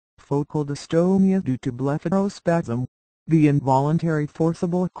Focal dystonia due to blepharospasm, the involuntary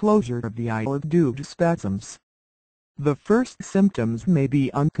forcible closure of the eyelid due to spasms. The first symptoms may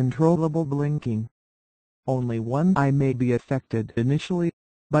be uncontrollable blinking. Only one eye may be affected initially,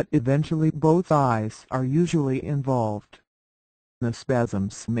 but eventually both eyes are usually involved. The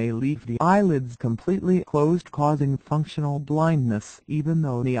spasms may leave the eyelids completely closed, causing functional blindness even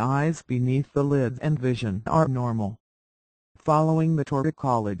though the eyes beneath the lids and vision are normal. Following the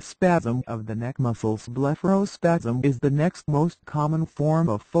torticollis spasm of the neck muscles, blepharospasm is the next most common form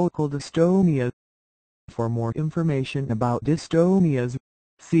of focal dystonia. For more information about dystonias,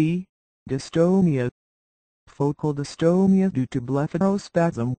 see dystonia. Focal dystonia due to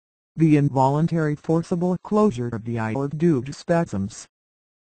blepharospasm, the involuntary forcible closure of the eyelid due to spasms.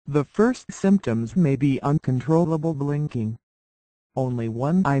 The first symptoms may be uncontrollable blinking. Only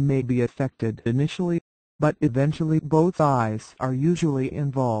one eye may be affected initially, but eventually both eyes are usually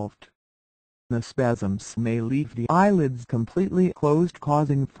involved. The spasms may leave the eyelids completely closed,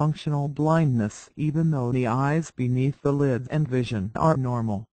 causing functional blindness even though the eyes beneath the lids and vision are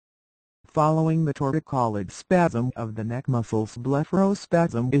normal. Following the torticollis spasm of the neck muscles,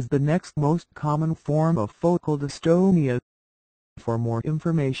 blepharospasm is the next most common form of focal dystonia. For more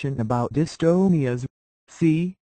information about dystonias, see